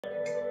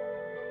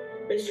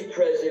Mr.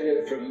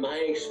 President, from my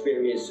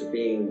experience of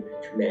being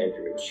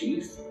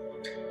commander-in-chief,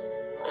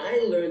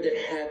 I learned that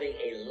having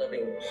a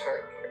loving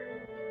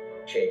partner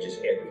changes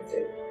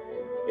everything.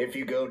 If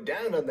you go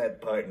down on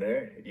that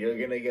partner, you're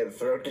gonna get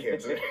throat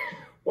cancer.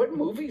 What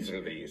movies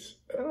are these?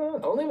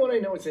 Only one I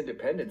know is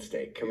Independence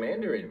Day.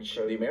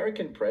 Commander-in-Chief, the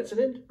American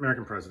President?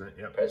 American President,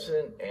 yep.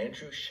 President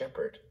Andrew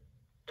Shepard.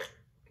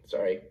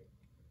 Sorry.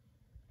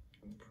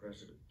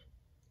 President.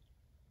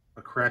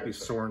 A crappy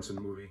Sorensen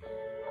movie.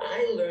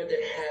 I learned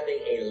that having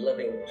a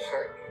loving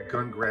partner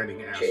Gun-grabbing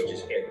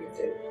changes asshole.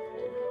 everything.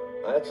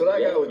 That's what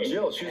I got with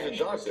Jill. And She's a passion as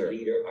doctor.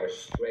 leader are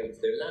strengths.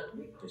 They're not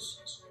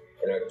weaknesses,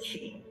 and are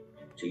key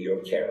to your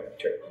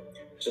character.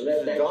 So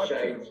let that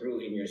shine through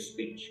in your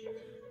speech.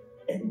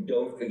 And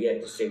don't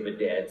forget to sing the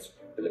dance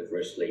for the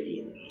First Lady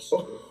in the East.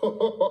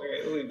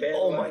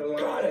 Oh my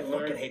God, I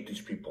fucking hate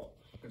these people.